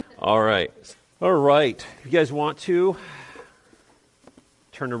All right. All right. If you guys want to,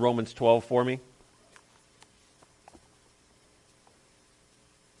 turn to Romans 12 for me.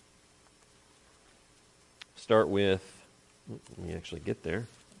 Start with, let me actually get there.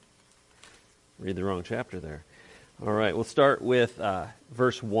 Read the wrong chapter there. All right, we'll start with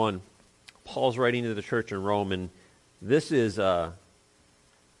verse 1. Paul's writing to the church in Rome, and this is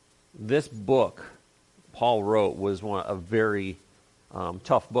this book Paul wrote was a very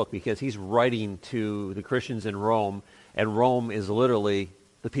tough book because he's writing to the Christians in Rome, and Rome is literally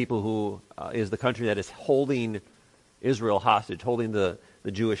the people who is the country that is holding Israel hostage, holding the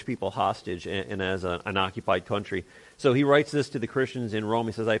Jewish people hostage and as an occupied country. So he writes this to the Christians in Rome.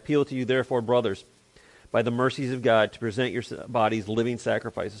 He says, I appeal to you, therefore, brothers, by the mercies of God, to present your bodies living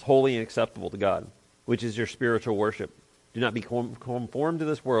sacrifices, holy and acceptable to God, which is your spiritual worship. Do not be conformed to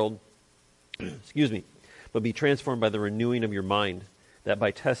this world, but be transformed by the renewing of your mind, that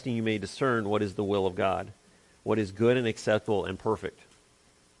by testing you may discern what is the will of God, what is good and acceptable and perfect.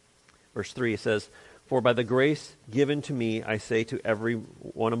 Verse 3, it says, For by the grace given to me, I say to every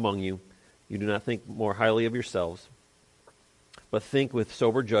one among you, you do not think more highly of yourselves, but think with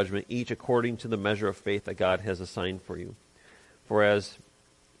sober judgment, each according to the measure of faith that God has assigned for you. For as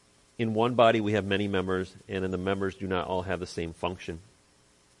in one body we have many members, and in the members do not all have the same function.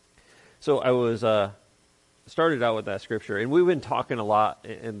 So I was started out with that scripture, and we've been talking a lot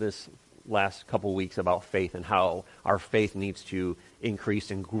in this last couple weeks about faith and how our faith needs to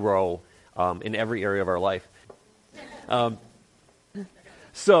increase and grow in every area of our life.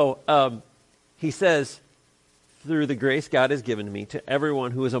 He says, through the grace God has given to me, to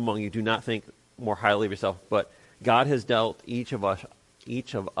everyone who is among you, do not think more highly of yourself, but God has dealt each of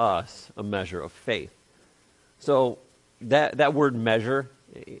us a measure of faith. So that word measure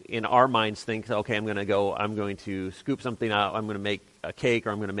in our minds thinks, okay, I'm going to scoop something out, I'm going to make a cake,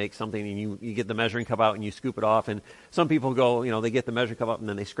 or I'm going to make something, and you get the measuring cup out and you scoop it off. And some people go, they get the measuring cup up and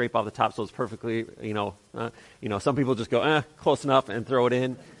then they scrape off the top so it's perfectly, some people just go, close enough and throw it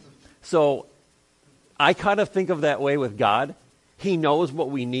in. So I kind of think of that way with God. He knows what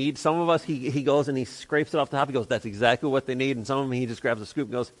we need. Some of us, he goes and he scrapes it off the top. He goes, that's exactly what they need. And some of them, he just grabs a scoop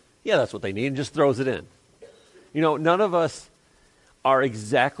and goes, yeah, that's what they need, and just throws it in. None of us are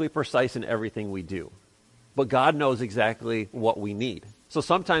exactly precise in everything we do. But God knows exactly what we need. So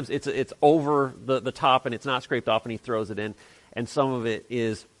sometimes it's over the top and it's not scraped off and he throws it in. And some of it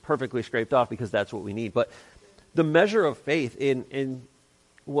is perfectly scraped off because that's what we need. But the measure of faith in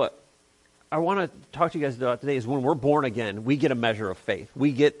what I want to talk to you guys about today is when we're born again, we get a measure of faith.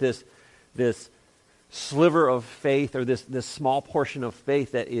 We get this sliver of faith, or this small portion of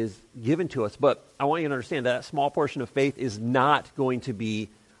faith that is given to us. But I want you to understand that small portion of faith is not going to be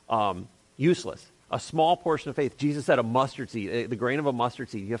useless. A small portion of faith, Jesus said a mustard seed, the grain of a mustard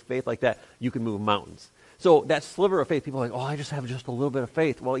seed, you have faith like that, you can move mountains. So that sliver of faith, people are like, I just have just a little bit of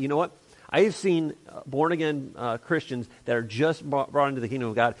faith. Well, you know what? I have seen born-again Christians that are just brought into the kingdom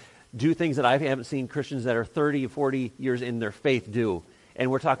of God do things that I haven't seen Christians that are 30 or 40 years in their faith do.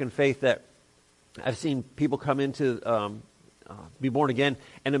 And we're talking faith that I've seen people come into be born again,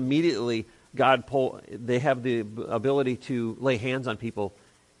 and immediately they have the ability to lay hands on people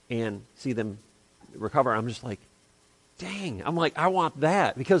and see them recover. I'm just like, dang. I'm like, I want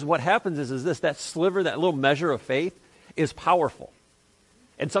that. Because what happens is that sliver, that little measure of faith is powerful.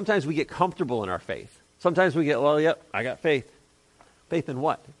 And sometimes we get comfortable in our faith. Sometimes we get, I got faith. Faith in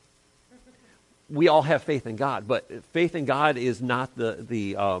what? We all have faith in God, but faith in God is not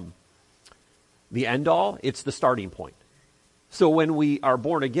the end all. It's the starting point. So when we are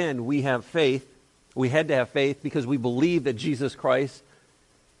born again, we have faith. We had to have faith because we believe that Jesus Christ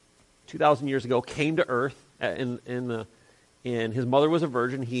 2,000 years ago came to earth, and his mother was a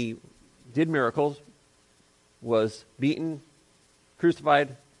virgin. He did miracles, was beaten,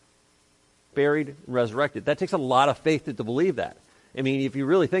 crucified, buried, and resurrected. That takes a lot of faith to believe that. I mean, if you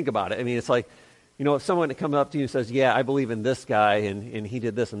really think about it, it's like, if someone comes up to you and says, yeah, I believe in this guy, and he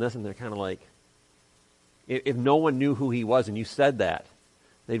did this and this, and they're kind of like, if no one knew who he was and you said that,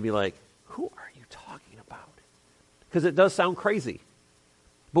 they'd be like, who are you talking about? Because it does sound crazy.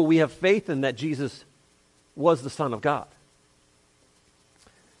 But we have faith in that Jesus was the Son of God.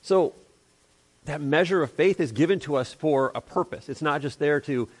 So that measure of faith is given to us for a purpose. It's not just there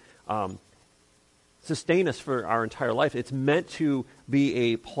to sustain us for our entire life. It's meant to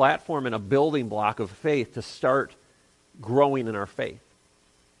be a platform and a building block of faith to start growing in our faith.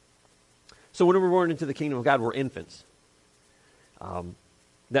 So when we're born into the kingdom of God, we're infants.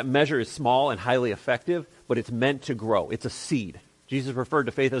 That measure is small and highly effective, but it's meant to grow. It's a seed. Jesus referred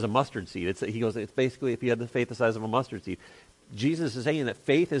to faith as a mustard seed. He goes, it's basically if you had the faith the size of a mustard seed. Jesus is saying that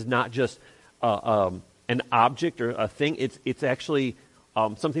faith is not just an object or a thing. It's actually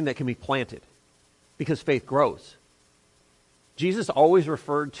something that can be planted because faith grows. Jesus always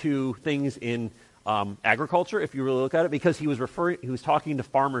referred to things in agriculture, if you really look at it, because he was talking to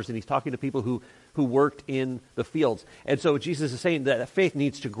farmers and he's talking to people who worked in the fields. And so Jesus is saying that faith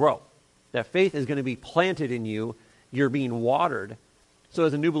needs to grow. That faith is going to be planted in you. You're being watered. So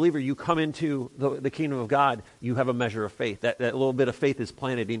as a new believer, you come into the kingdom of God, you have a measure of faith. That little bit of faith is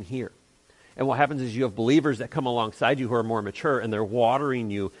planted in here. And what happens is you have believers that come alongside you who are more mature, and they're watering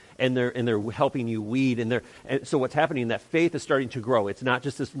you, and they're helping you weed. And so what's happening, that faith is starting to grow. It's not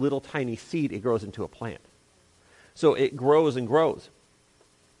just this little tiny seed, it grows into a plant. So it grows and grows.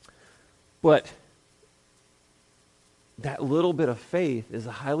 But that little bit of faith is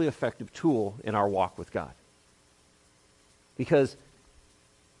a highly effective tool in our walk with God. Because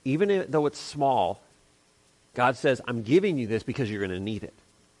even though it's small, God says, I'm giving you this because you're going to need it.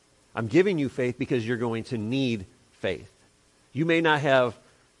 I'm giving you faith because you're going to need faith. You may not have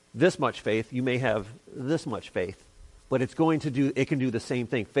this much faith, you may have this much faith, but it can do the same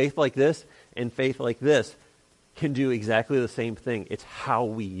thing. Faith like this and faith like this can do exactly the same thing. It's how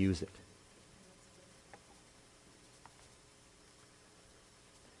we use it.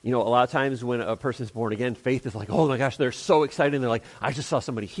 You know, a lot of times when a person's born again, faith is like, oh my gosh, they're so excited. And they're like, I just saw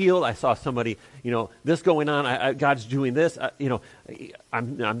somebody healed. I saw somebody, this going on. God's doing this.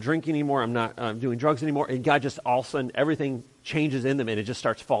 I'm drinking anymore. I'm not doing drugs anymore. And God just all of a sudden, everything changes in them and it just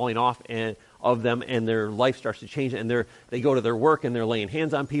starts falling off of them and their life starts to change. And they go to their work and they're laying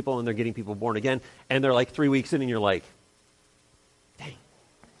hands on people and they're getting people born again. And they're like 3 weeks in and you're like, dang.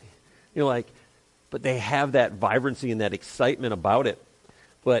 You're like, but they have that vibrancy and that excitement about it.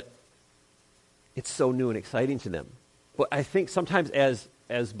 But it's so new and exciting to them. But I think sometimes as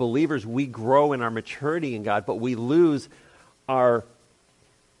believers, we grow in our maturity in God, but we lose our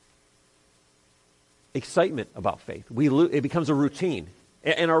excitement about faith. It becomes a routine.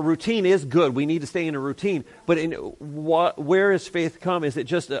 And our routine is good. We need to stay in a routine. But where has faith come? Is it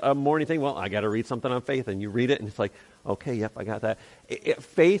just a morning thing? Well, I got to read something on faith. And you read it and it's like, okay, yep, I got that.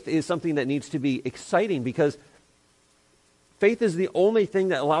 Faith is something that needs to be exciting because faith is the only thing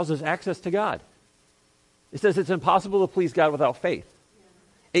that allows us access to God. It says it's impossible to please God without faith.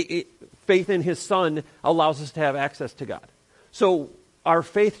 Faith in his Son allows us to have access to God. So our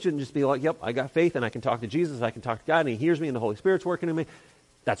faith shouldn't just be like, yep, I got faith and I can talk to Jesus, I can talk to God, and he hears me and the Holy Spirit's working in me.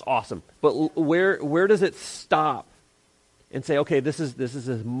 That's awesome. But where does it stop and say, okay, this is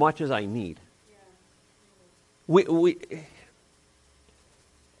as much as I need? When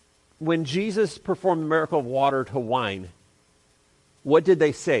Jesus performed the miracle of water to wine, what did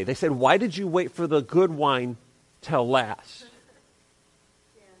they say? They said, why did you wait for the good wine till last?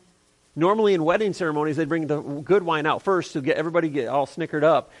 Yeah. Normally in wedding ceremonies, they'd bring the good wine out first to get everybody get all snickered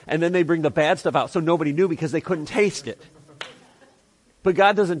up, and then they bring the bad stuff out so nobody knew because they couldn't taste it. But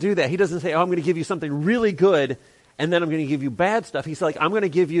God doesn't do that. He doesn't say, I'm going to give you something really good, and then I'm going to give you bad stuff. He's like, I'm going to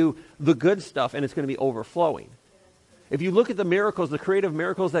give you the good stuff, and it's going to be overflowing. If you look at the miracles, the creative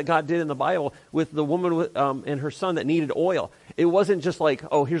miracles that God did in the Bible with the woman and her son that needed oil, it wasn't just like,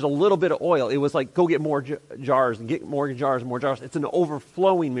 oh, here's a little bit of oil. It was like, go get more jars and get more jars and more jars. It's an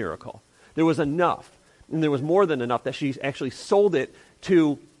overflowing miracle. There was enough, and there was more than enough that she actually sold it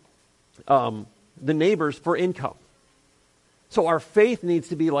to the neighbors for income. So our faith needs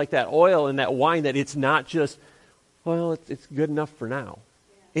to be like that oil and that wine, that it's not just, well, it's good enough for now.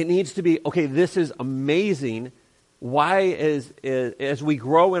 Yeah. It needs to be, okay, this is amazing. Why, as we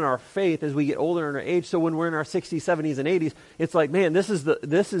grow in our faith, as we get older in our age, so when we're in our 60s, 70s, and 80s, it's like, man,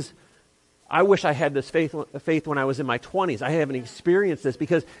 I wish I had this faith when I was in my 20s. I haven't experienced this,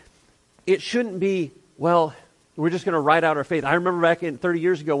 because it shouldn't be, well, we're just going to write out our faith. I remember back 30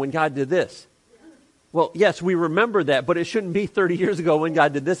 years ago when God did this. Well, yes, we remember that, but it shouldn't be 30 years ago when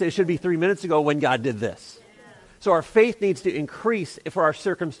God did this. It should be 3 minutes ago when God did this. So our faith needs to increase for our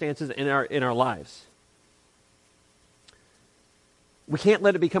circumstances in our lives. We can't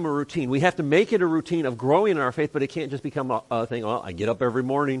let it become a routine. We have to make it a routine of growing in our faith, but it can't just become a thing, well, I get up every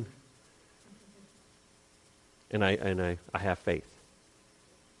morning and I have faith.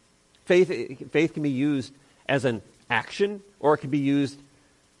 Faith can be used as an action, or it can be used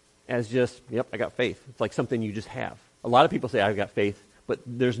as just, yep, I got faith. It's like something you just have. A lot of people say, I've got faith, but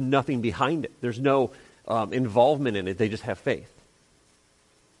there's nothing behind it. There's no involvement in it. They just have faith.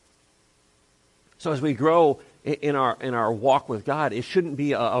 So as we grow in our walk with God, it shouldn't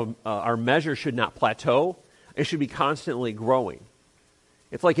be our measure should not plateau. It should be constantly growing.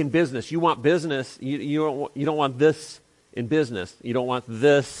 It's like in business. You want business. You don't want this in business. You don't want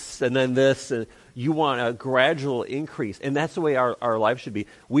this and then this. And You want a gradual increase. And that's the way our life should be.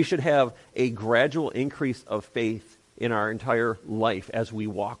 We should have a gradual increase of faith in our entire life as we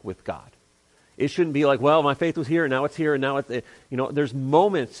walk with God. It shouldn't be like, well, my faith was here, and now it's here, and now it's... there's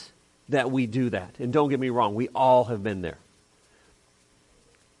moments that we do that. And don't get me wrong, we all have been there.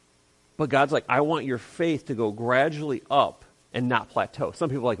 But God's like, I want your faith to go gradually up and not plateau. Some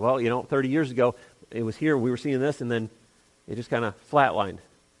people are like, well, 30 years ago, it was here, we were seeing this, and then it just kind of flatlined.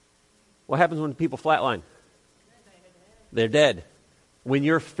 What happens when people flatline? They're dead. When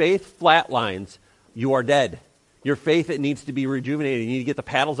your faith flatlines, you are dead. Your faith, it needs to be rejuvenated. You need to get the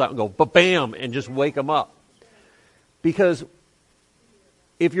paddles out and go, ba-bam, and just wake them up. Because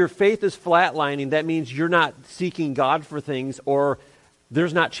if your faith is flatlining, that means you're not seeking God for things, or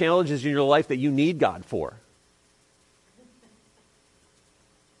there's not challenges in your life that you need God for.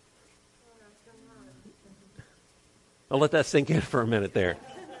 I'll let that sink in for a minute there.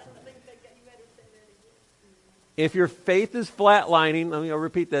 If your faith is flatlining, I'll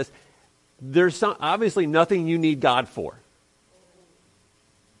repeat this, there's obviously nothing you need God for.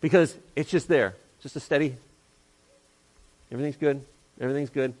 Because it's just there. Just a steady, everything's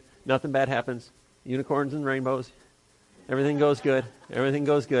good, nothing bad happens, unicorns and rainbows, everything goes good,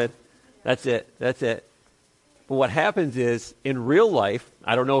 that's it. But what happens is, in real life,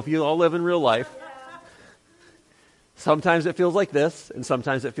 I don't know if you all live in real life, sometimes it feels like this, and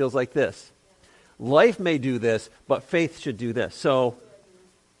sometimes it feels like this. Life may do this, but faith should do this. So,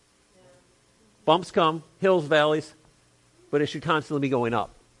 bumps come, hills, valleys, but it should constantly be going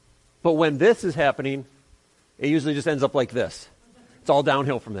up. But when this is happening, it usually just ends up like this. It's all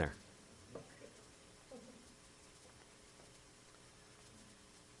downhill from there.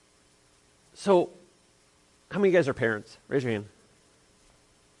 So, how many of you guys are parents? Raise your hand.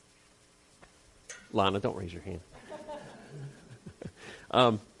 Lana, don't raise your hand.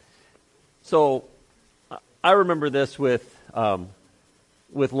 So, I remember this with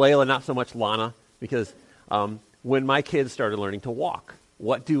Layla, not so much Lana, because when my kids started learning to walk,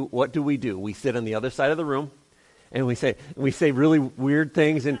 what do we do? We sit on the other side of the room, and we say really weird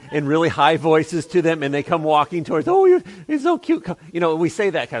things in really high voices to them, and they come walking towards. Oh, you're so cute. We say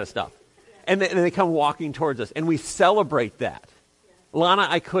that kind of stuff, and they come walking towards us, and we celebrate that. Lana,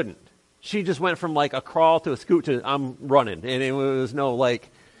 I couldn't. She just went from like a crawl to a scoot to I'm running, and it was no like.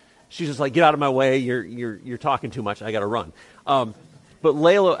 She's just like, get out of my way. You're talking too much. I got to run. But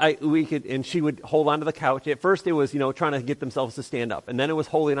Layla, and she would hold onto the couch. At first, it was trying to get themselves to stand up, and then it was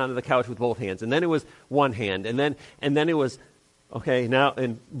holding onto the couch with both hands, and then it was one hand, and then it was okay now,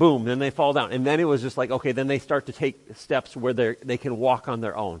 and boom, then they fall down, and then it was just like okay, then they start to take steps where they can walk on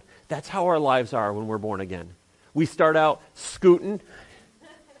their own. That's how our lives are when we're born again. We start out scooting,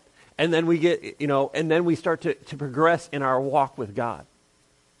 and then we get and then we start to progress in our walk with God.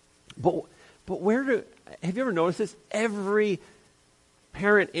 But have you ever noticed this? Every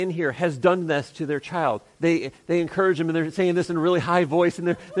parent in here has done this to their child. They encourage them, and they're saying this in a really high voice,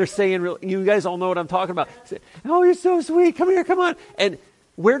 and they're saying, you guys all know what I'm talking about. Say, oh, you're so sweet. Come here, come on. And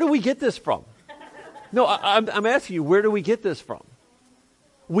where do we get this from? No, I'm asking you, where do we get this from?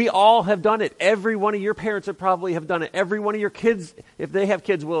 We all have done it. Every one of your parents probably have done it. Every one of your kids, if they have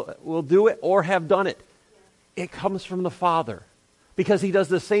kids, will do it or have done it. It comes from the Father. Because he does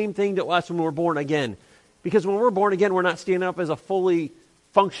the same thing to us when we're born again. Because when we're born again, we're not standing up as a fully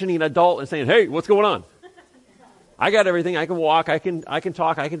functioning adult and saying, hey, what's going on? I got everything. I can walk. I can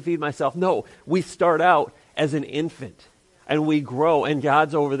talk. I can feed myself. No, we start out as an infant. And we grow. And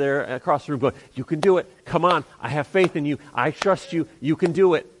God's over there across the room going, you can do it. Come on. I have faith in you. I trust you. You can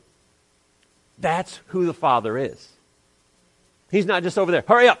do it. That's who the Father is. He's not just over there.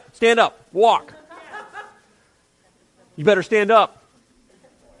 Hurry up. Stand up. Walk. You better stand up.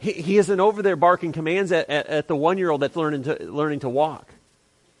 He isn't over there barking commands at the 1-year-old that's learning to walk.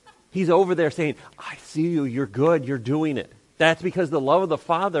 He's over there saying, I see you, you're good, you're doing it. That's because the love of the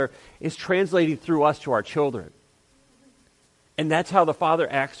Father is translating through us to our children. And that's how the Father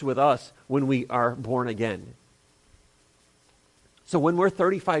acts with us when we are born again. So when we're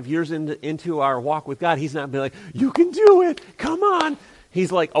 35 years into our walk with God, he's not being like, you can do it, come on.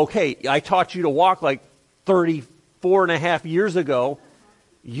 He's like, okay, I taught you to walk like 34 and a half years ago.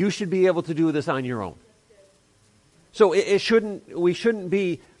 You should be able to do this on your own. So we shouldn't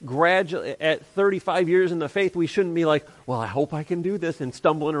be gradually, at 35 years in the faith, we shouldn't be like, well, I hope I can do this, and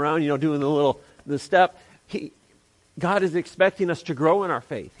stumbling around, doing the step. God is expecting us to grow in our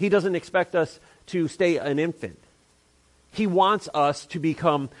faith. He doesn't expect us to stay an infant. He wants us to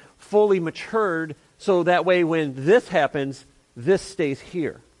become fully matured, so that way when this happens, this stays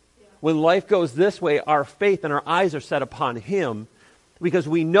here. Yeah. When life goes this way, our faith and our eyes are set upon Him, because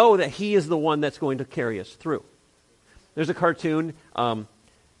we know that he is the one that's going to carry us through. There's a cartoon, and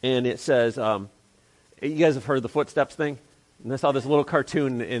it says, you guys have heard the footsteps thing? And I saw this little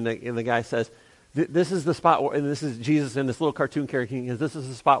cartoon, and the guy says, this is the spot, and this is Jesus in this little cartoon character, he goes, this is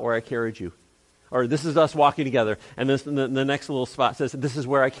the spot where I carried you. Or this is us walking together. And the next little spot says, this is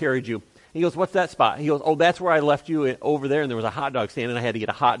where I carried you. He goes, what's that spot? He goes, oh, that's where I left you over there, and there was a hot dog stand, and I had to get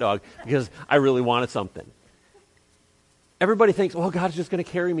a hot dog because I really wanted something. Everybody thinks, well, God's just going to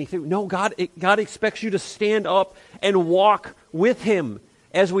carry me through. No, God expects you to stand up and walk with him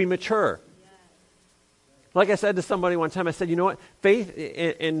as we mature. Like I said to somebody one time, I said, you know what? Faith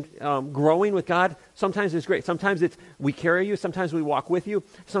and growing with God, sometimes it's great. Sometimes it's we carry you. Sometimes we walk with you.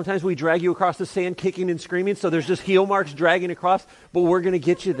 Sometimes we drag you across the sand kicking and screaming. So there's just heel marks dragging across, but we're going to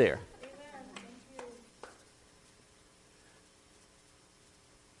get you there.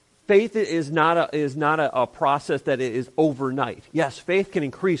 Faith is not a process that is overnight. Yes, faith can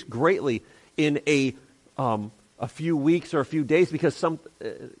increase greatly in a few weeks or a few days because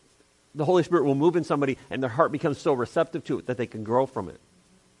the Holy Spirit will move in somebody and their heart becomes so receptive to it that they can grow from it.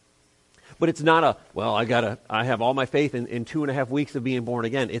 But it's not I have all my faith in 2.5 weeks of being born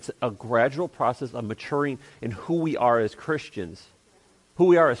again. It's a gradual process of maturing in who we are as Christians, who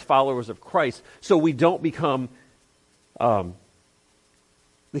we are as followers of Christ, so we don't become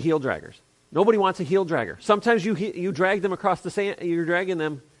the heel draggers. Nobody wants a heel dragger. Sometimes you drag them across the sand, you're dragging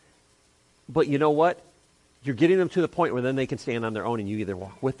them, but you know what? You're getting them to the point where then they can stand on their own and you either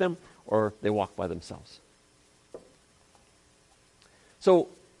walk with them or they walk by themselves. So,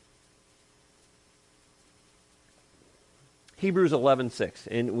 Hebrews 11:6,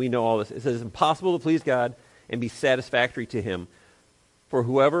 and we know all this. It says, it's impossible to please God and be satisfactory to him, for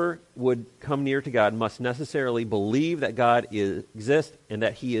whoever would come near to God must necessarily believe that God exists and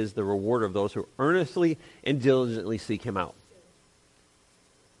that he is the rewarder of those who earnestly and diligently seek him out.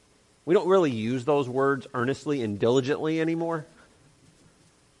 We don't really use those words earnestly and diligently anymore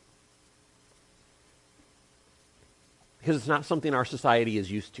because it's not something our society is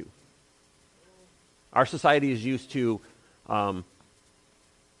used to. Our society is used to,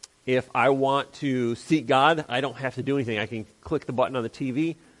 if I want to seek God, I don't have to do anything. I can click the button on the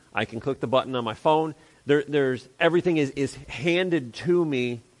TV. I can click the button on my phone. Everything is handed to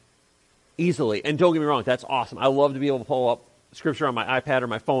me easily. And don't get me wrong, that's awesome. I love to be able to pull up Scripture on my iPad or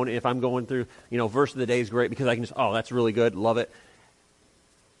my phone. If I'm going through, verse of the day is great because I can just, that's really good, love it.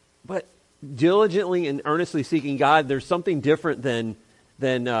 But diligently and earnestly seeking God, there's something different than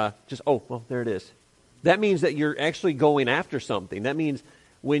just, there it is. That means that you're actually going after something. That means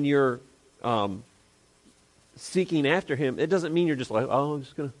when you're seeking after him, it doesn't mean you're just like, I'm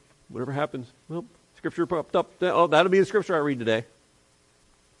just going to, whatever happens. Well, Scripture popped up. That'll be the Scripture I read today.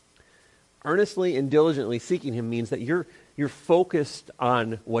 Earnestly and diligently seeking him means that you're focused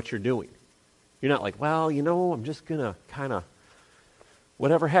on what you're doing. You're not like, I'm just going to kind of,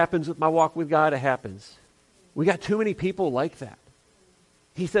 whatever happens with my walk with God, it happens. We got too many people like that.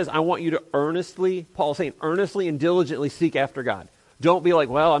 He says, I want you to Paul's saying, earnestly and diligently seek after God. Don't be like,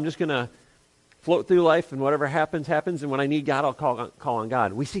 I'm just going to float through life and whatever happens, happens, and when I need God, I'll call on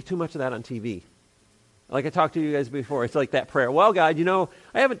God. We see too much of that on TV. Like I talked to you guys before, it's like that prayer. Well, God,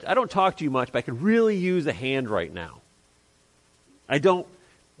 I don't talk to you much, but I could really use a hand right now.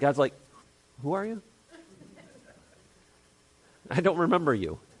 God's like, who are you? I don't remember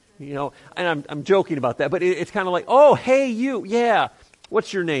you. And I'm joking about that, but it's kind of like, oh, hey, you, yeah.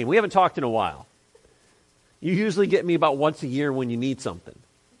 What's your name? We haven't talked in a while. You usually get me about once a year when you need something.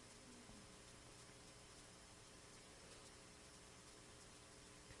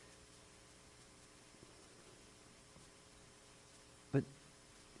 But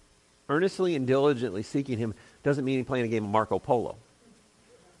earnestly and diligently seeking him doesn't mean playing a game of Marco Polo.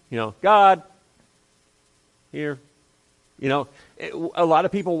 God, here. A lot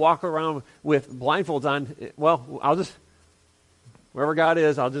of people walk around with blindfolds on. I'll just, wherever God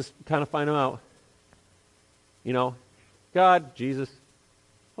is, I'll just kind of find him out. God, Jesus,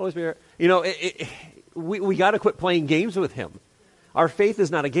 Holy Spirit. We got to quit playing games with him. Our faith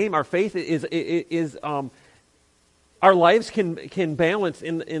is not a game. Our faith is our lives can balance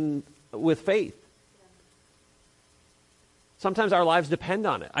in with faith. Sometimes our lives depend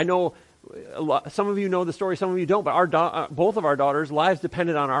on it. I know some of you know the story, some of you don't, but both of our daughters' lives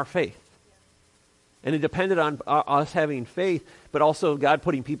depended on our faith. And it depended on us having faith, but also God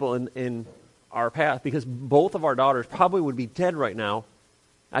putting people in our path, because both of our daughters probably would be dead right now.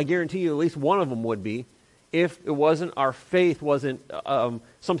 I guarantee you at least one of them would be, if it wasn't, our faith wasn't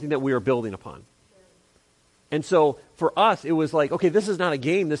something that we were building upon. And so for us, it was like, okay, this is not a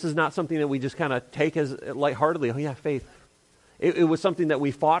game. This is not something that we just kind of take as lightheartedly. Oh yeah, faith. It was something that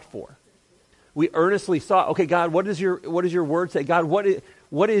we fought for. We earnestly sought, okay, God, what does your word say? God,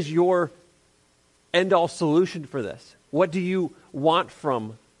 what is your end-all solution for this? What do you want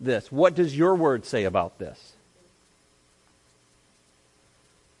from this? What does your word say about this?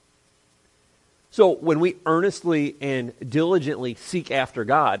 So when we earnestly and diligently seek after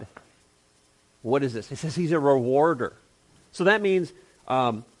God, what is this? It says he's a rewarder. So that means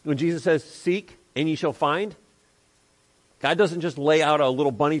when Jesus says, seek and ye shall find, God doesn't just lay out a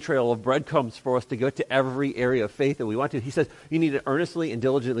little bunny trail of breadcrumbs for us to go to every area of faith that we want to. He says you need to earnestly and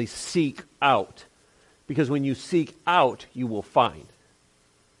diligently seek out. Because when you seek out, you will find.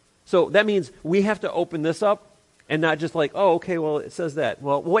 So that means we have to open this up and not just like, oh, okay, well, it says that.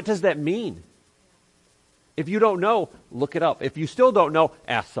 Well, what does that mean? If you don't know, look it up. If you still don't know,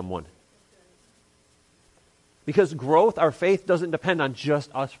 ask someone. Because growth, our faith doesn't depend on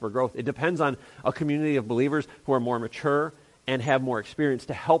just us for growth. It depends on a community of believers who are more mature and have more experience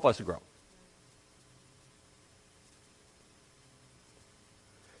to help us grow.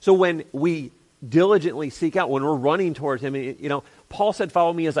 So when we diligently seek out, when we're running towards him, you know, Paul said,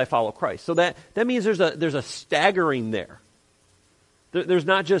 follow me as I follow Christ. So that means there's a staggering there. There's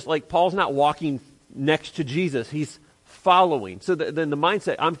not just like, Paul's not walking next to Jesus. He's following. So then the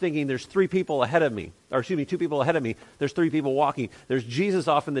mindset, I'm thinking there's 3 people ahead of me, or excuse me, 2 people ahead of me. There's 3 people walking. There's Jesus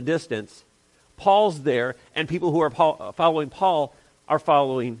off in the distance. Paul's there, and people who are following Paul are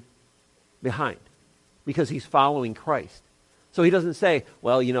following behind because he's following Christ. So he doesn't say,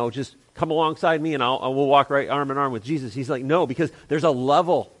 well, you know, just come alongside me and we'll walk right arm in arm with Jesus. He's like, no, because there's a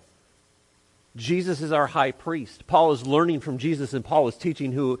level. Jesus is our high priest. Paul is learning from Jesus, and Paul is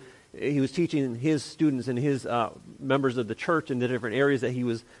teaching he was teaching his students and his members of the church in the different areas that he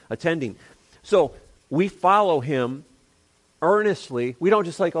was attending. So we follow him earnestly. We don't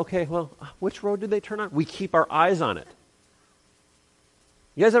just like, okay, well, which road did they turn on? We keep our eyes on it.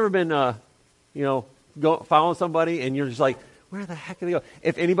 You guys ever been, following somebody and you're just like, where the heck are they going?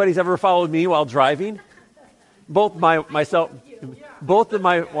 If anybody's ever followed me while driving, both my wife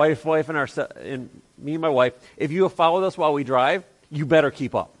and me and my wife, if you have followed us while we drive, you better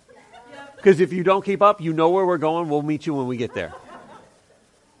keep up. Because if you don't keep up, you know where we're going. We'll meet you when we get there.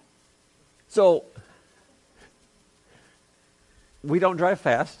 So, we don't drive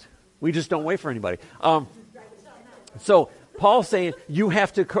fast. We just don't wait for anybody. So, Paul's saying you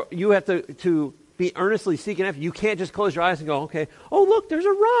have to be earnestly seeking after. You can't just close your eyes and go, okay, oh, look, there's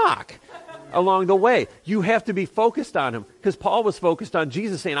a rock along the way. You have to be focused on him. Because Paul was focused on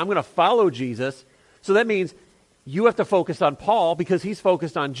Jesus, saying, I'm going to follow Jesus. So that means you have to focus on Paul because he's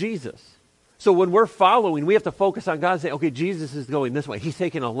focused on Jesus. So when we're following, we have to focus on God and say, okay, Jesus is going this way. He's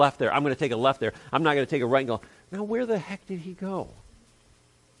taking a left there. I'm going to take a left there. I'm not going to take a right and go, now where the heck did he go?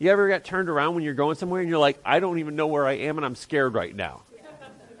 You ever got turned around when you're going somewhere and you're like, I don't even know where I am and I'm scared right now.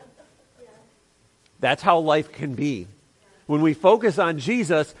 That's how life can be. When we focus on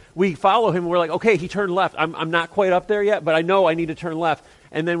Jesus, we follow him. We're like, okay, he turned left. I'm not quite up there yet, but I know I need to turn left.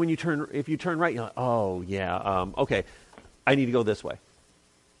 And then if you turn right, you're like, oh yeah, okay, I need to go this way.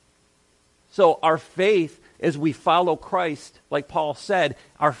 So our faith, as we follow Christ, like Paul said,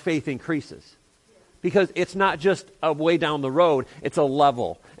 our faith increases. Because it's not just a way down the road, it's a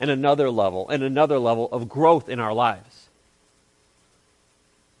level and another level and another level of growth in our lives.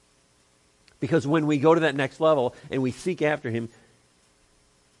 Because when we go to that next level and we seek after him,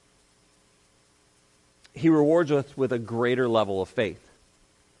 he rewards us with a greater level of faith.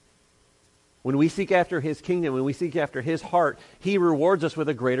 When we seek after his kingdom, when we seek after his heart, he rewards us with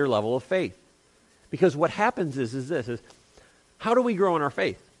a greater level of faith. Because what happens is how do we grow in our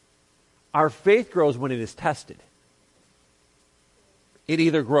faith? Our faith grows when it is tested. It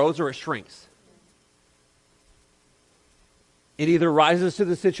either grows or it shrinks. It either rises to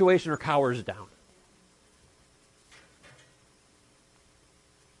the situation or cowers down.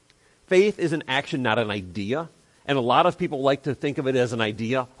 Faith is an action, not an idea. And a lot of people like to think of it as an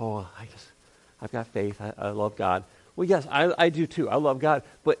idea. Oh, I've got faith. I love God. Well, yes, I do too. I love God.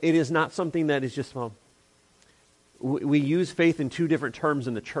 But it is not something that is just, we use faith in 2 different terms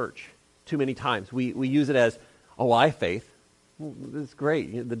in the church too many times. We use it as, oh, I have faith. Well, that's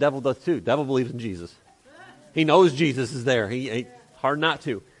great. The devil does too. The devil believes in Jesus. He knows Jesus is there. He hard not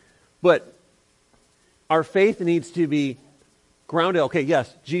to. But our faith needs to be grounded. Okay,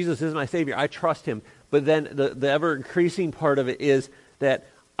 yes, Jesus is my Savior. I trust him. But then the ever-increasing part of it is that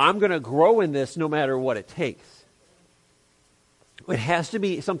I'm going to grow in this no matter what it takes. It has to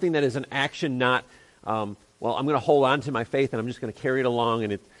be something that is an action, not, I'm going to hold on to my faith and I'm just going to carry it along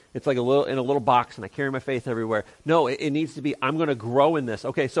and it's like in a little box and I carry my faith everywhere. No, it needs to be, I'm going to grow in this.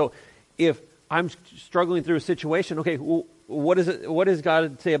 Okay, so if I'm struggling through a situation, okay, well, what does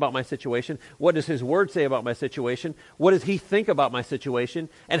God say about my situation? What does his word say about my situation? What does he think about my situation?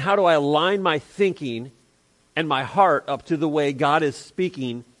 And how do I align my thinking and my heart up to the way God is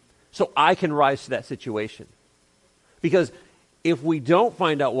speaking so I can rise to that situation? Because if we don't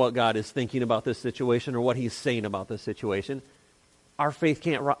find out what God is thinking about this situation or what he's saying about this situation, our faith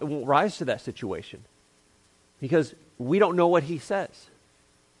won't rise to that situation because we don't know what he says.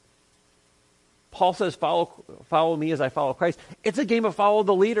 Paul says, follow me as I follow Christ. It's a game of follow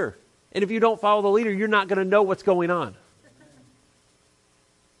the leader. And if you don't follow the leader, you're not going to know what's going on.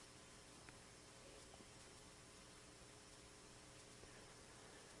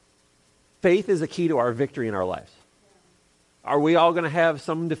 Faith is a key to our victory in our lives. Are we all going to have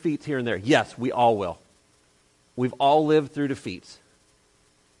some defeats here and there? Yes, we all will. We've all lived through defeats.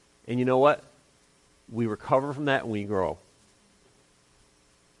 And you know what? We recover from that and we grow.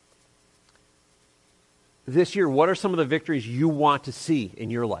 This year, what are some of the victories you want to see in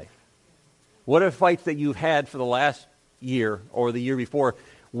your life? What are fights that you've had for the last year or the year before?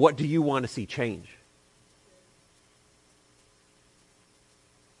 What do you want to see change?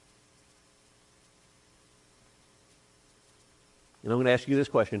 And I'm going to ask you this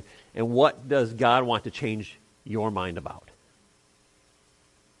question. And what does God want to change your mind about?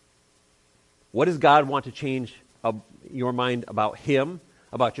 What does God want to change your mind about him,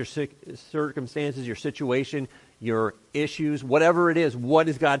 about your circumstances, your situation, your issues, whatever it is? What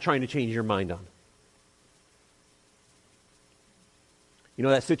is God trying to change your mind on? You know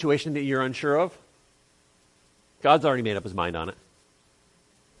that situation that you're unsure of? God's already made up his mind on it.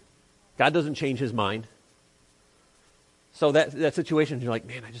 God doesn't change his mind. So that situation, you're like,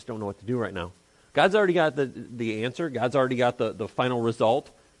 man, I just don't know what to do right now. God's already got the answer. God's already got the final result.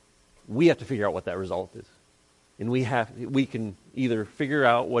 We have to figure out what that result is. And we can either figure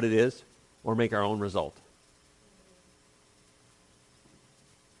out what it is or make our own result.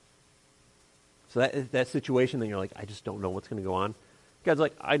 So that situation that you're like, I just don't know what's going to go on. God's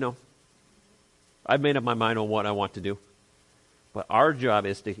like, I know. I've made up my mind on what I want to do. But our job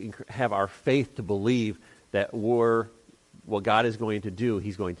is to have our faith to believe that what God is going to do,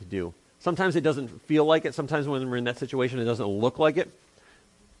 he's going to do. Sometimes it doesn't feel like it. Sometimes when we're in that situation, it doesn't look like it.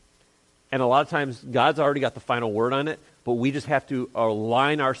 And a lot of times, God's already got the final word on it, but we just have to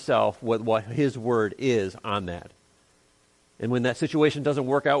align ourselves with what his word is on that. And when that situation doesn't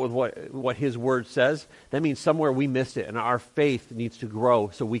work out with what his word says, that means somewhere we missed it, and our faith needs to grow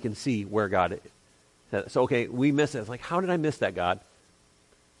so we can see where God is. So, okay, we missed it. It's like, how did I miss that, God?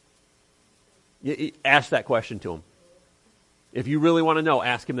 Ask that question to him. If you really want to know,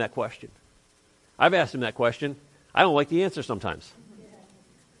 ask him that question. I've asked him that question. I don't like the answer sometimes.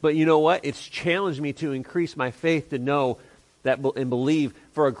 But you know what? It's challenged me to increase my faith to know that and believe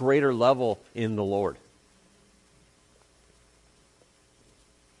for a greater level in the Lord.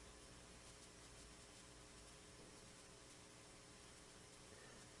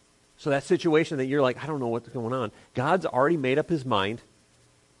 So that situation that you're like, I don't know what's going on. God's already made up his mind.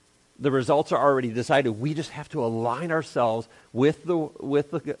 The results are already decided. We just have to align ourselves with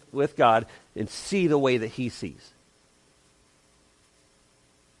God and see the way that he sees.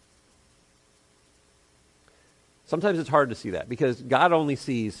 Sometimes it's hard to see that because God only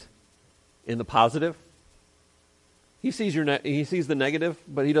sees in the positive. He sees he sees the negative,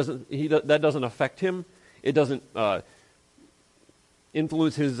 but that doesn't affect him. It doesn't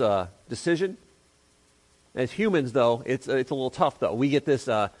influence his decision. As humans, though, it's a little tough. Though we get this.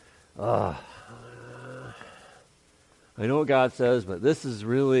 I know what God says, but this is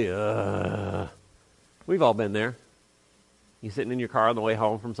really. We've all been there. You're sitting in your car on the way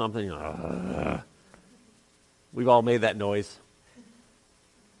home from something. We've all made that noise.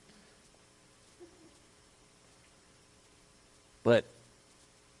 But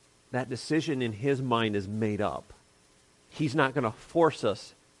that decision in his mind is made up. He's not going to force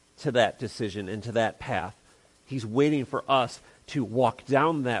us to that decision and to that path. He's waiting for us to walk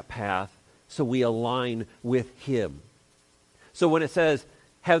down that path so we align with him. So when it says,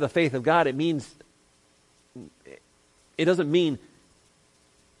 have the faith of God, it doesn't mean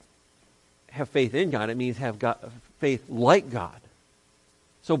have faith in God. It means have faith like God.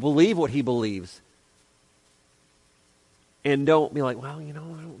 So believe what he believes. And don't be like, well, I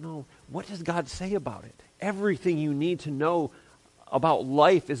don't know. What does God say about it? Everything you need to know about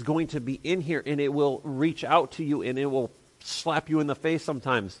life is going to be in here, and it will reach out to you, and it will slap you in the face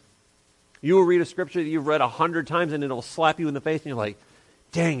sometimes. You will read a scripture that you've read 100 times, and it'll slap you in the face, and you're like,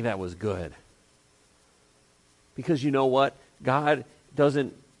 dang, that was good. Because you know what? God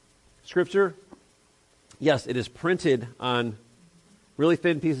doesn't... Scripture, yes, it is printed on really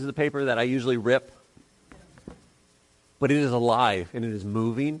thin pieces of paper that I usually rip. but it is alive, and it is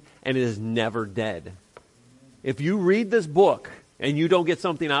moving, and it is never dead. If you read this book and you don't get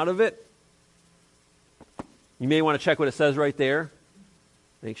something out of it, you may want to check what it says right there.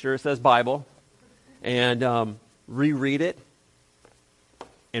 Make sure it says Bible, and reread it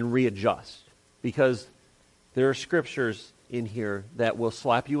and readjust, because there are scriptures in here that will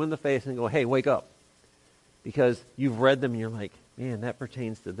slap you in the face and go, hey, wake up. Because you've read them and you're like, man, that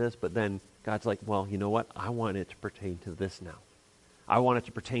pertains to this. But then God's like, well, you know what? I want it to pertain to this now. I want it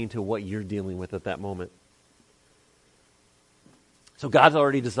to pertain to what you're dealing with at that moment. So God's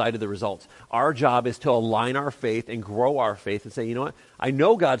already decided the results. Our job is to align our faith and grow our faith and say, you know what? I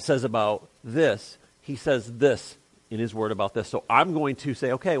know God says about this. He says this in his word about this. So I'm going to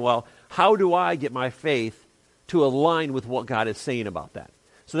say, okay, well, how do I get my faith to align with what God is saying about that?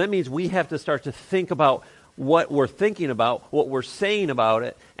 So that means we have to start to think about what we're thinking about, what we're saying about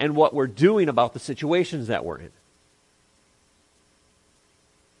it, and what we're doing about the situations that we're in.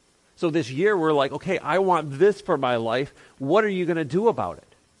 So this year we're like, okay, I want this for my life. What are you going to do about it?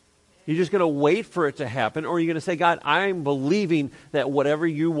 You're just going to wait for it to happen, or are you going to say, God, I'm believing that whatever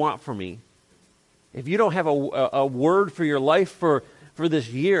you want from me, if you don't have a word for your life for this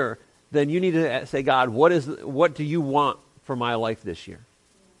year, then you need to say, God, what do you want for my life this year?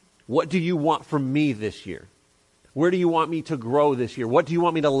 What do you want from me this year? Where do you want me to grow this year? What do you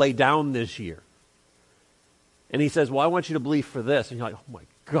want me to lay down this year? And he says, well, I want you to believe for this. And you're like, oh my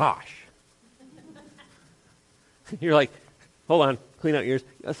gosh. You're like, hold on, clean out your ears.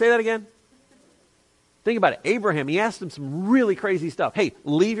 Say that again. Think about it. Abraham, he asked him some really crazy stuff. Hey,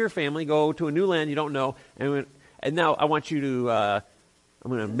 leave your family, go to a new land you don't know. And now I want you to, I'm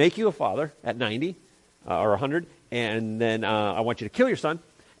going to make you a father at 90 or 100. And then I want you to kill your son.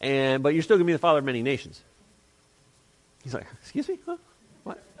 But you're still going to be the father of many nations. He's like, excuse me? Huh?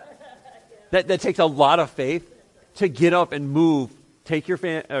 What? That takes a lot of faith to get up and move, take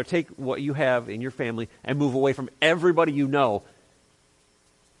what you have in your family and move away from everybody you know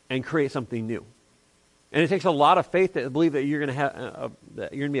and create something new. And it takes a lot of faith to believe that you're going to have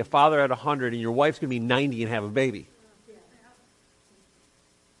that you're going to be a father at 100 and your wife's going to be 90 and have a baby.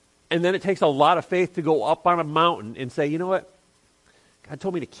 And then it takes a lot of faith to go up on a mountain and say, you know what? God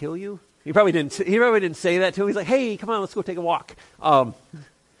told me to kill you. He probably didn't say that to him. He's like, hey, come on, let's go take a walk.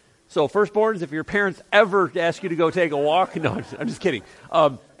 So firstborns, if your parents ever ask you to go take a walk, no, I'm just kidding.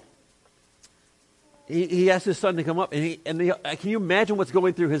 He asked his son to come up, and can you imagine what's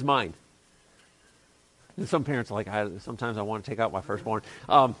going through his mind? And some parents are like, sometimes I want to take out my firstborn.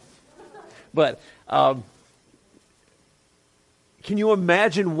 But can you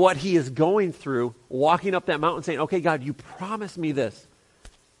imagine what he is going through, walking up that mountain saying, okay, God, you promised me this.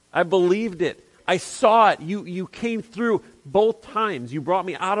 I believed it. I saw it. You came through both times. You brought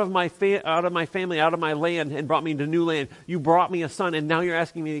me out of my family, out of my land, and brought me into new land. You brought me a son, and now you're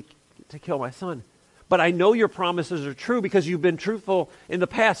asking me to kill my son. But I know your promises are true because you've been truthful in the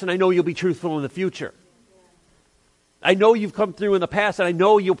past, and I know you'll be truthful in the future. I know you've come through in the past, and I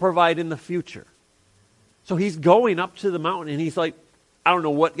know you'll provide in the future. So he's going up to the mountain, and he's like, I don't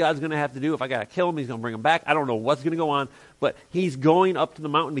know what God's going to have to do. If I got to kill him, he's going to bring him back. I don't know what's going to go on. But he's going up to the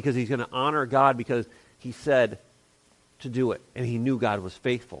mountain because he's going to honor God because he said to do it. And he knew God was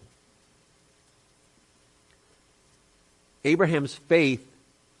faithful. Abraham's faith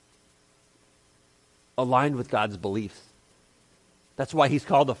aligned with God's beliefs. That's why he's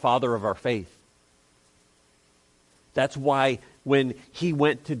called the father of our faith. That's why when he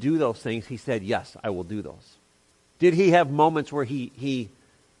went to do those things, he said, yes, I will do those. Did he have moments where he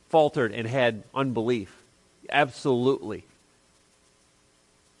faltered and had unbelief? Absolutely.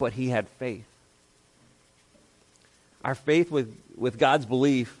 But he had faith. Our faith with God's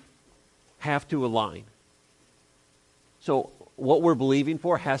belief have to align. So what we're believing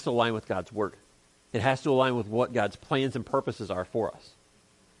for has to align with God's word. It has to align with what God's plans and purposes are for us.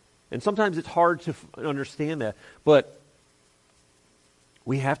 And sometimes it's hard to understand that, but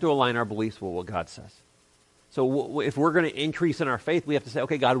we have to align our beliefs with what God says. So if we're going to increase in our faith, we have to say,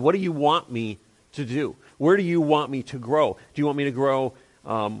 okay, God, what do you want me to do? Where do you want me to grow? Do you want me to grow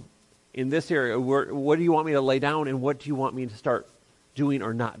in this area? What do you want me to lay down, and what do you want me to start doing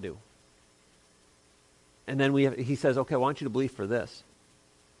or not do? And then he says, okay, I want you to believe for this.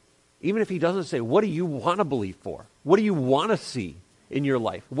 Even if he doesn't say, what do you want to believe for? What do you want to see in your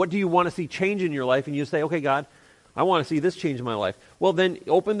life? What do you want to see change in your life? And you say, okay, God, I want to see this change in my life. Well, then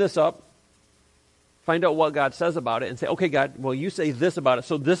open this up. Find out what God says about it and say, okay, God, well, you say this about it,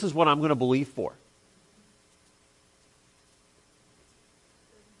 so this is what I'm going to believe for.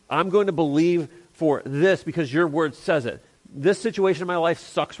 I'm going to believe for this because your word says it. This situation in my life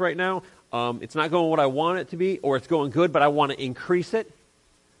sucks right now. It's not going what I want it to be, or it's going good, but I want to increase it.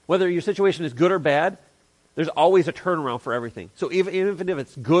 Whether your situation is good or bad, there's always a turnaround for everything. So even if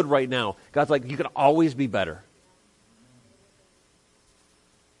it's good right now, God's like, you can always be better.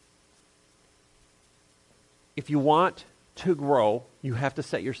 If you want to grow, you have to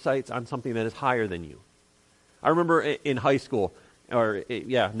set your sights on something that is higher than you. I remember in high school,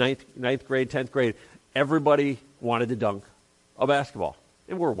 ninth grade, 10th grade, everybody wanted to dunk a basketball.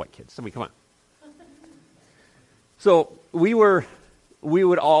 And we're white kids, so come on. So we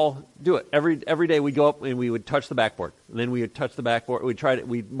would all do it. Every day we'd go up and we would touch the backboard. And then we would touch the backboard.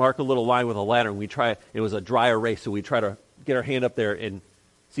 We'd mark a little line with a ladder, and we'd try, it was a dry erase, so we'd try to get our hand up there and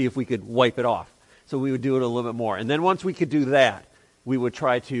see if we could wipe it off. So we would do it a little bit more. And then once we could do that, we would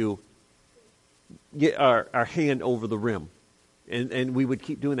try to get our hand over the rim. And we would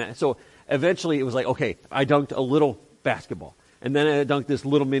keep doing that. So eventually it was like, okay, I dunked a little basketball. And then I dunked this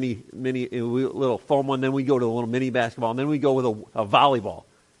little mini little foam one. Then we go to a little mini basketball. And then we go with a volleyball.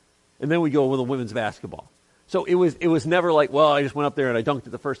 And then we go with a women's basketball. So it was never like, well, I just went up there and I dunked it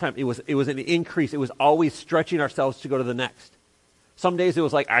the first time. It was an increase. It was always stretching ourselves to go to the next. Some days it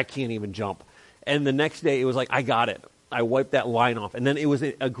was like, I can't even jump. And the next day it was like, I got it. I wiped that line off. And then it was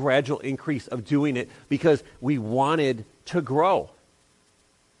a gradual increase of doing it because we wanted to grow.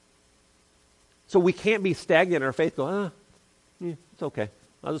 So we can't be stagnant in our faith, go, it's okay.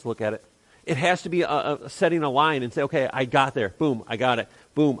 I'll just look at it. It has to be setting a line and say, okay, I got there. Boom, I got it.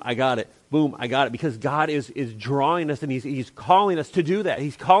 Boom, I got it. Boom, I got it. Because God is drawing us and He's calling us to do that.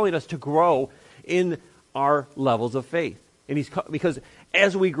 He's calling us to grow in our levels of faith. And because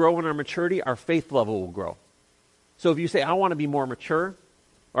as we grow in our maturity, our faith level will grow. So if you say, I want to be more mature,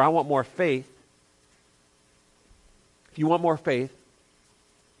 or I want more faith, if you want more faith,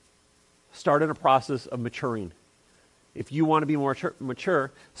 start in a process of maturing. If you want to be more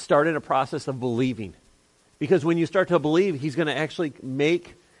mature, start in a process of believing. Because when you start to believe, He's going to actually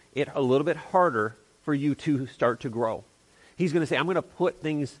make it a little bit harder for you to start to grow. He's going to say, I'm going to put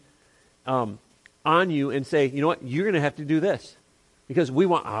things on you and say, you know what, you're going to have to do this. Because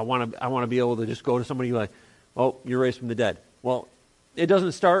I want to be able to just go to somebody like, oh, you're raised from the dead. Well, it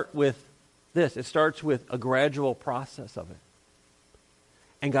doesn't start with this. It starts with a gradual process of it.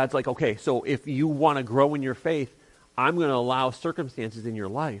 And God's like, okay, so if you want to grow in your faith, I'm going to allow circumstances in your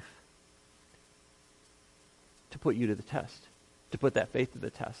life to put you to the test, to put that faith to the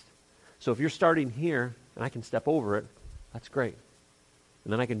test. So if you're starting here and I can step over it, that's great.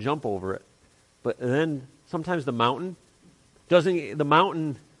 And then I can jump over it. But then sometimes sometimes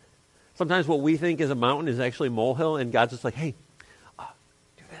what we think is a mountain is actually a molehill, and God's just like, hey,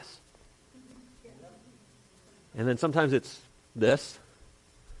 do this. And then sometimes it's this.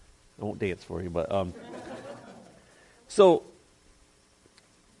 I won't dance for you, but so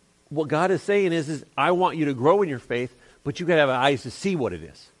what God is saying is I want you to grow in your faith, but you got to have eyes to see what it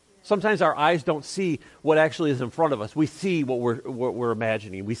is. Sometimes our eyes don't see what actually is in front of us. We see what we're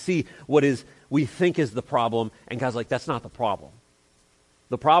imagining. We see what we think is the problem, and God's like, that's not the problem.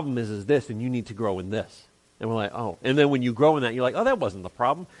 The problem is this, and you need to grow in this. And we're like, oh. And then when you grow in that, you're like, oh, that wasn't the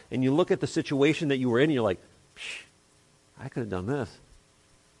problem. And you look at the situation that you were in, and you're like, I could have done this.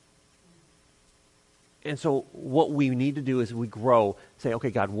 And so what we need to do is we grow, say, okay,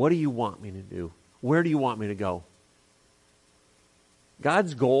 God, what do you want me to do? Where do you want me to go?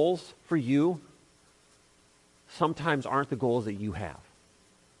 God's goals for you sometimes aren't the goals that you have.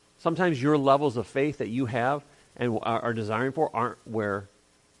 Sometimes your levels of faith that you have and are desiring for aren't where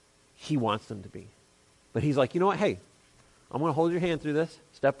He wants them to be. But He's like, you know what? Hey, I'm going to hold your hand through this.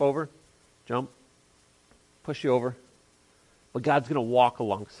 Step over, jump, push you over. But God's going to walk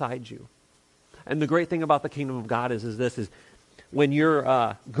alongside you. And the great thing about the kingdom of God is when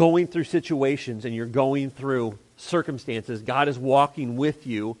you're going through situations and you're going through circumstances, God is walking with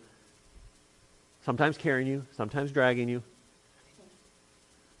you, sometimes carrying you, sometimes dragging you.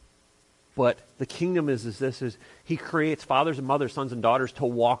 But the kingdom is He creates fathers and mothers, sons and daughters to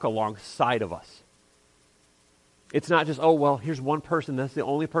walk alongside of us. It's not just, oh, well, here's one person. That's the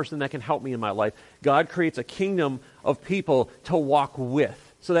only person that can help me in my life. God creates a kingdom of people to walk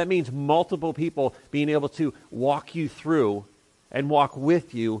with. So that means multiple people being able to walk you through and walk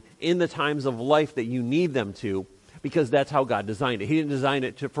with you in the times of life that you need them to, because that's how God designed it. He didn't design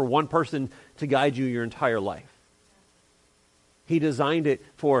it for one person to guide you your entire life. He designed it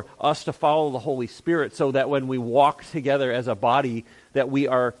for us to follow the Holy Spirit so that when we walk together as a body, that we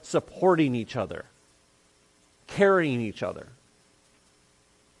are supporting each other, carrying each other.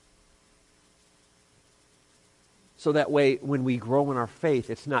 So that way, when we grow in our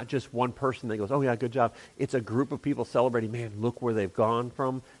faith, it's not just one person that goes, oh yeah, good job. It's a group of people celebrating, man, look where they've gone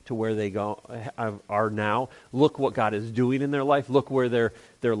from to where they are now. Look what God is doing in their life. Look where their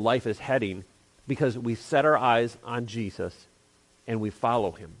life is heading. Because we set our eyes on Jesus and we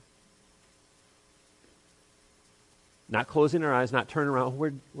follow him. Not closing our eyes, not turning around.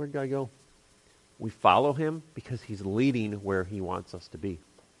 Where'd God go? We follow him because he's leading where he wants us to be.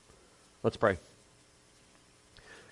 Let's pray.